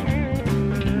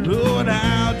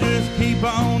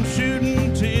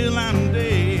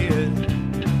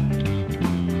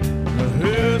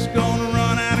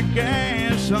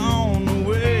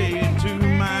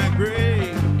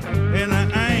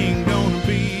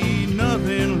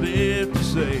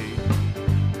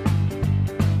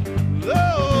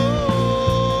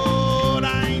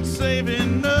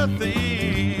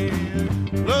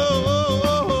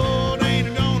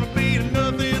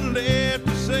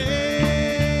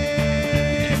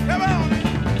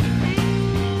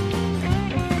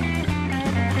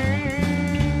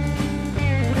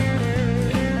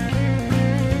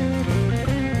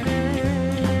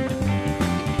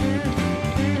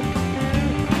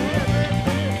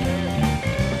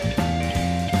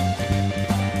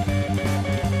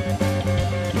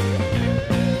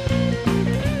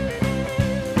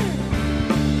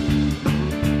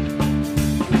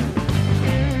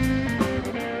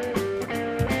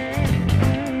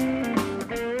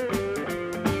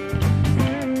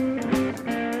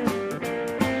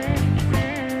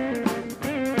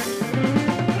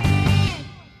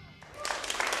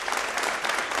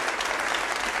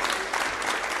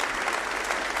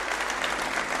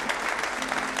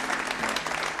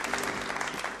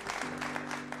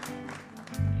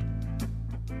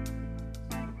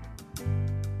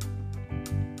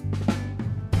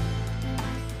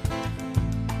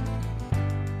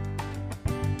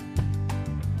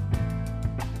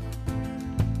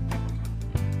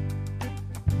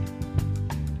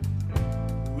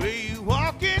 Well, you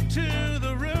walk into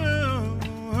the room,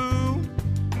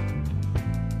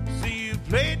 see you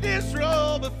played this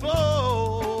role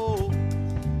before,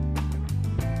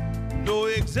 know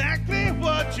exactly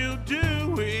what you're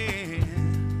doing.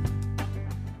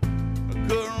 I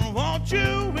couldn't want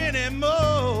you anymore.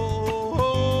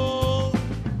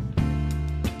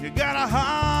 You got a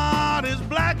heart as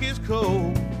black as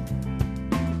coal,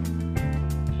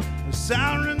 a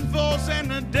siren voice and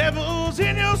the devil's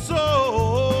in your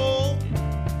soul.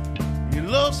 You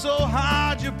love so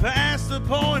hard you pass the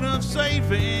point of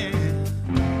saving.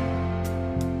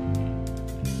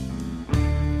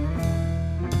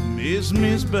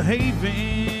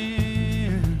 Misbehaving.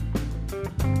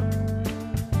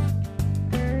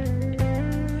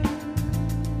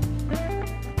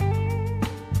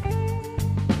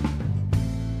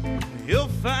 Your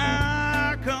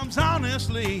fire comes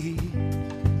honestly,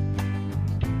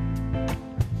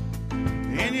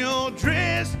 and you're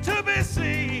dressed to be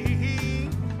seen.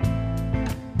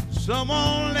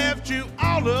 Someone left you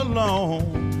all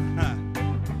alone.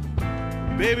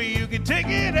 Baby, you can take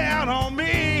it out on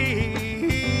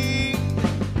me.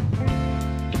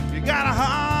 You got a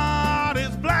heart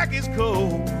as black as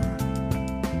coal,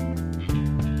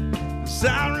 the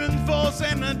siren voice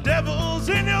and the devil's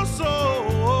in your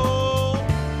soul.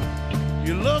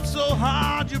 You love so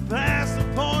hard you pass the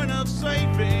point of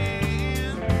saving.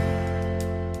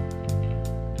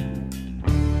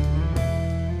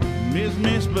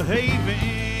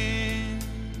 Misbehaving.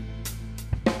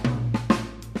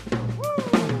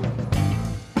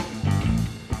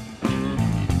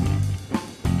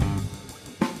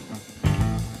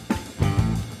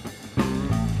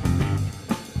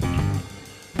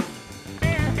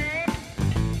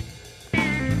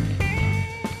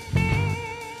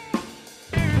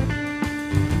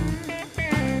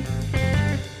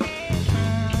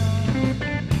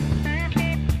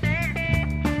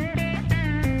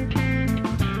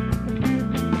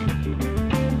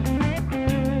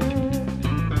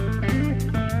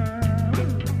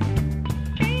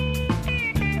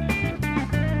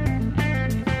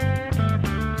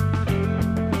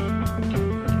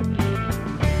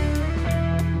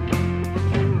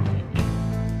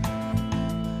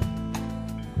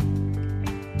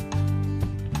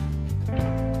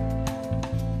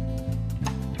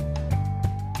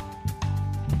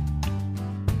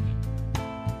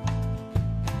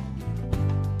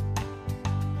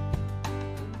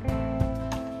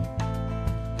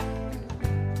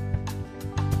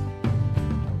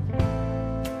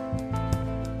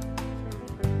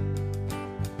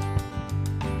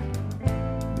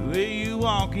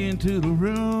 Walk into the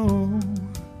room,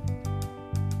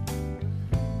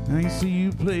 I see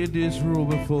you played this role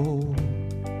before,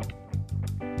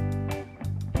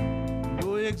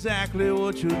 know exactly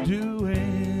what you're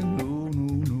doing. No,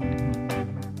 no, no,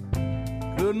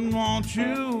 couldn't want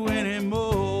you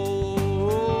anymore.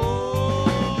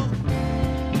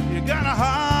 You got a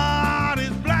heart as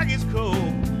black as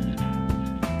coal,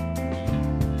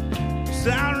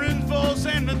 siren voice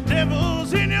and the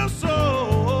devil's in your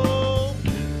soul.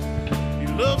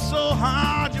 Love so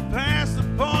hard you pass the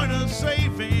point of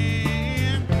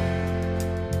saving.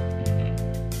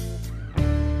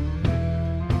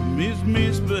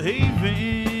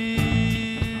 Misbehaving.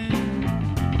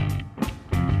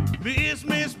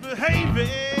 Misbehaving.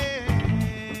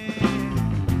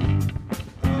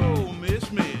 Oh, miss.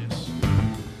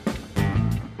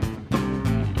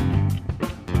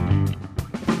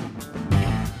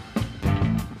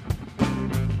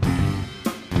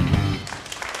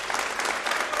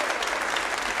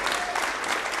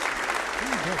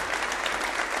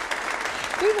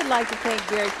 We would like to thank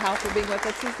Garrick Howell for being with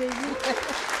us this evening.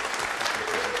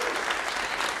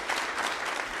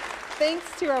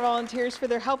 Thanks to our volunteers for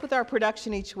their help with our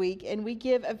production each week, and we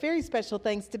give a very special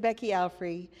thanks to Becky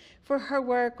Alfrey for her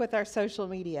work with our social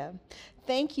media.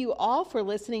 Thank you all for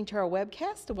listening to our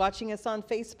webcast, watching us on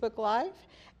Facebook Live,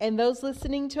 and those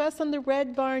listening to us on the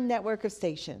Red Barn network of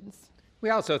stations.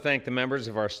 We also thank the members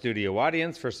of our studio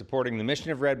audience for supporting the mission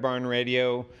of Red Barn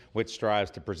Radio, which strives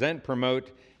to present,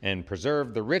 promote, and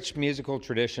preserve the rich musical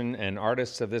tradition and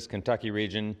artists of this Kentucky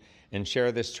region and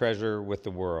share this treasure with the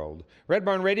world. Red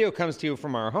Barn Radio comes to you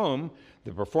from our home,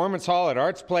 the Performance Hall at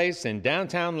Arts Place in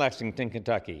downtown Lexington,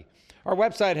 Kentucky. Our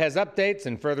website has updates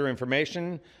and further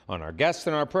information on our guests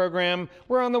and our program.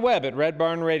 We're on the web at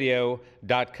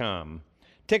redbarnradio.com.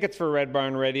 Tickets for Red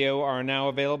Barn Radio are now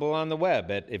available on the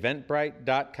web at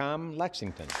eventbrite.com,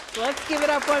 Lexington. Let's give it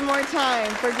up one more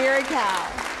time for Garrick Howell.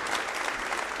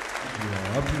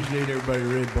 Yeah, I appreciate everybody at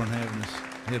Red Barn having us.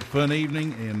 Had a fun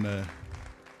evening and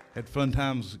had fun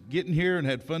times getting here and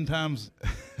had fun times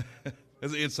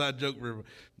That's an inside joke,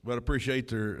 but I appreciate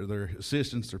their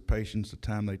assistance, their patience, the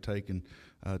time they take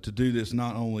to do this,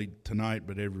 not only tonight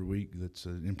but every week. That's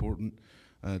important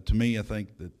to me. I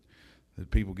think that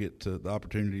people get the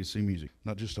opportunity to see music,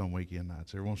 not just on weekend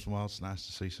nights. Every once in a while, it's nice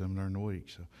to see some during the week.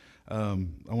 So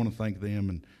I want to thank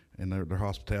them and their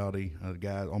hospitality, the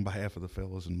guys, on behalf of the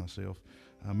fellas and myself.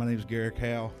 My name is Garrick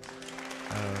Howell.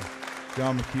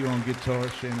 John McHugh on guitar,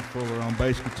 Shannon Fuller on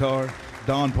bass guitar,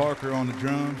 Don Parker on the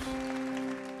drums.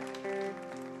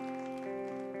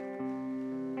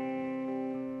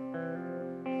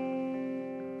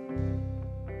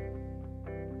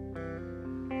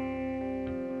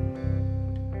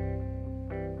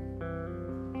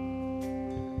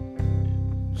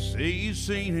 Say you've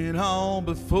seen it all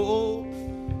before,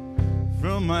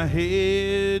 from my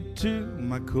head to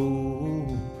my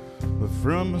core, but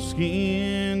from my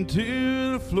skin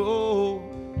to the floor,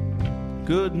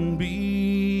 couldn't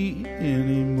be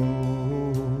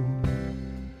anymore.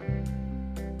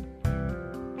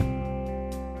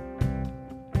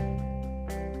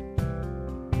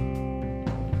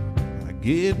 I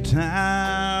get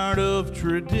tired of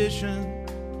tradition,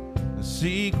 I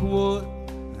seek what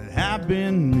I've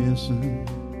been missing,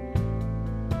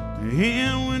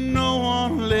 and when no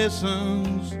one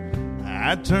listens,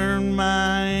 I turn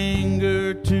my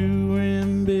anger to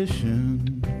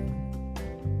ambition.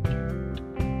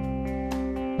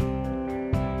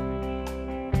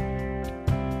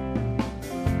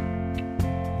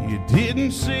 You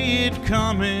didn't see it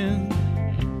coming,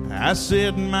 I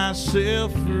set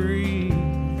myself free,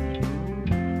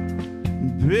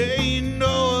 paying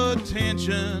no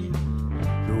attention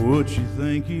to what you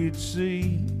think you'd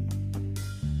see.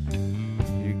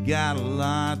 You got a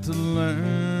lot to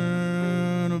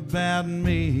learn about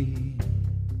me.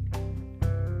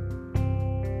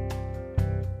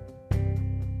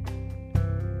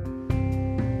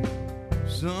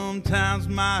 Sometimes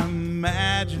my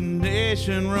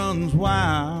imagination runs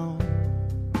wild.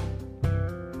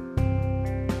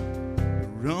 It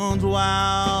runs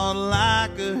wild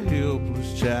like a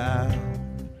helpless child.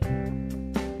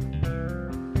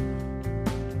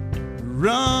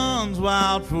 Runs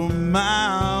wild for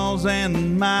miles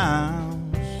and miles.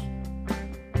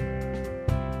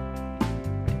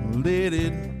 Let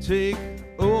it take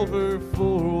over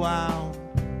for a while.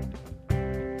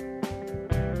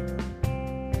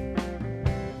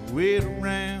 Wait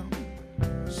around,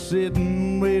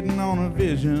 sitting waiting on a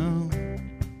vision.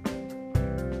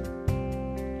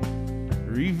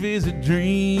 Revisit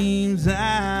dreams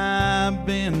I've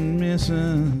been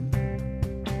missing.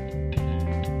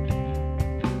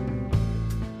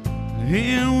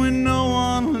 And when no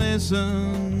one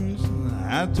listens,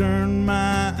 I turn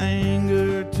my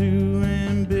anger to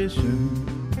ambition.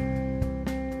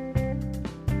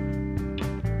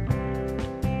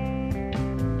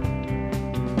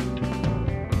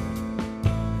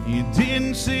 You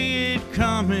didn't see it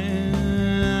coming,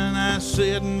 I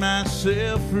set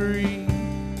myself free,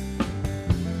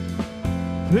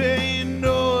 paying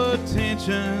no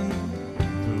attention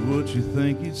to what you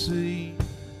think you'd see.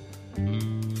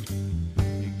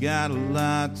 Got a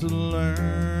lot to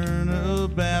learn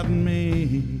about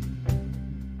me.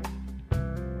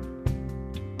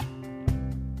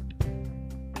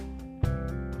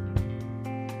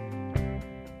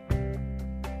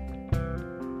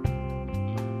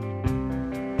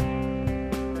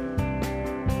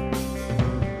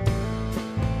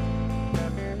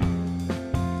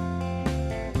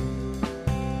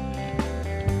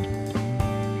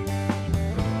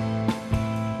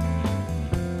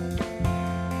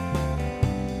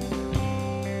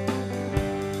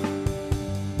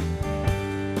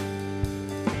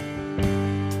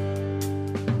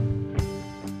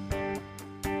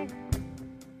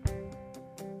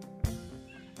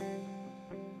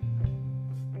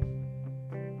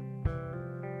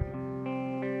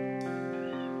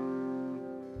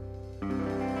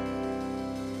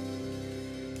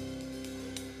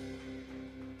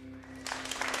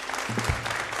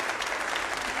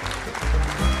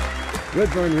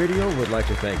 Redburn Radio would like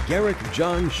to thank Garrick,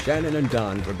 John, Shannon, and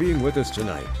Don for being with us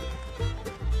tonight.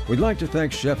 We'd like to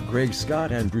thank Chef Greg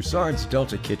Scott and Broussard's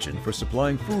Delta Kitchen for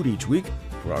supplying food each week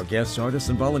for our guest artists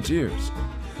and volunteers.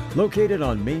 Located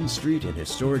on Main Street in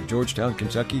historic Georgetown,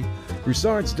 Kentucky,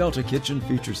 Broussard's Delta Kitchen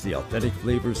features the authentic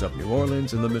flavors of New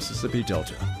Orleans and the Mississippi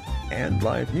Delta, and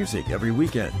live music every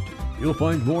weekend. You'll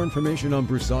find more information on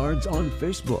Broussard's on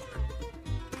Facebook.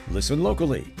 Listen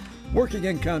locally, working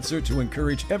in concert to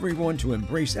encourage everyone to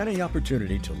embrace any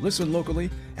opportunity to listen locally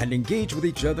and engage with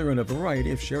each other in a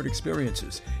variety of shared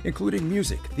experiences, including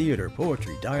music, theater,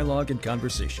 poetry, dialogue, and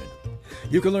conversation.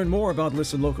 You can learn more about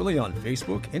Listen Locally on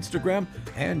Facebook, Instagram,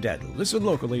 and at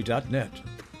listenlocally.net.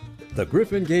 The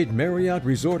Griffin Gate Marriott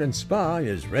Resort and Spa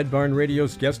is Red Barn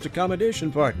Radio's guest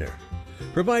accommodation partner,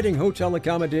 providing hotel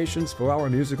accommodations for our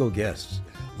musical guests.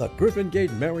 The Griffin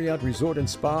Gate Marriott Resort and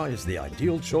Spa is the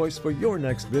ideal choice for your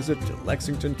next visit to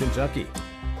Lexington, Kentucky.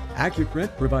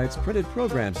 AccuPrint provides printed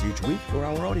programs each week for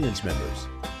our audience members.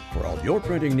 For all your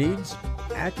printing needs,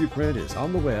 AccuPrint is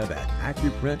on the web at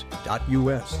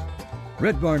accuprint.us.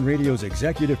 Red Barn Radio's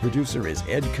executive producer is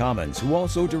Ed Commons, who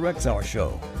also directs our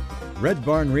show. Red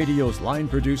Barn Radio's line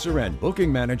producer and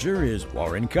booking manager is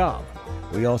Warren Cobb.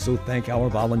 We also thank our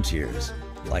volunteers.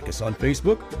 Like us on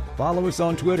Facebook, follow us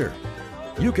on Twitter.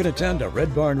 You can attend a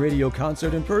Red Barn Radio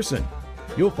concert in person.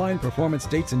 You'll find performance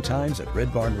dates and times at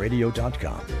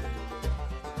redbarnradio.com.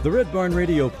 The Red Barn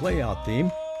Radio playout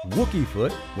theme, Wookie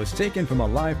Foot, was taken from a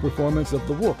live performance of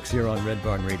the Wooks here on Red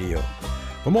Barn Radio.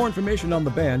 For more information on the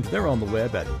band, they're on the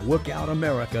web at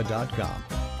wookoutamerica.com.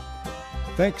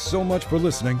 Thanks so much for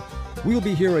listening. We'll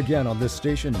be here again on this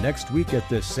station next week at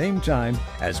this same time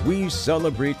as we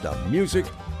celebrate the music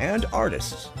and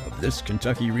artists of this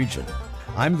Kentucky region.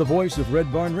 I'm the voice of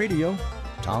Red Barn Radio,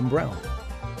 Tom Brown.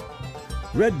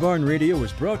 Red Barn Radio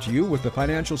is brought to you with the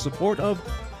financial support of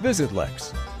Visit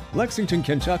Lex, Lexington,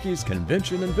 Kentucky's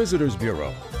Convention and Visitors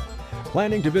Bureau.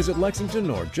 Planning to visit Lexington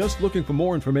or just looking for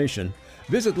more information,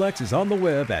 Visit Lex is on the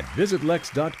web at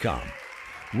visitlex.com.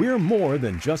 We're more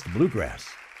than just bluegrass.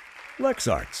 Lex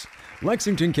Arts,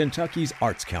 Lexington, Kentucky's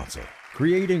Arts Council,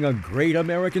 creating a great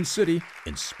American city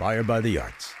inspired by the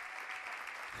arts.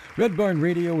 Red Barn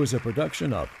Radio is a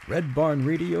production of Red Barn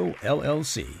Radio,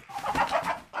 LLC.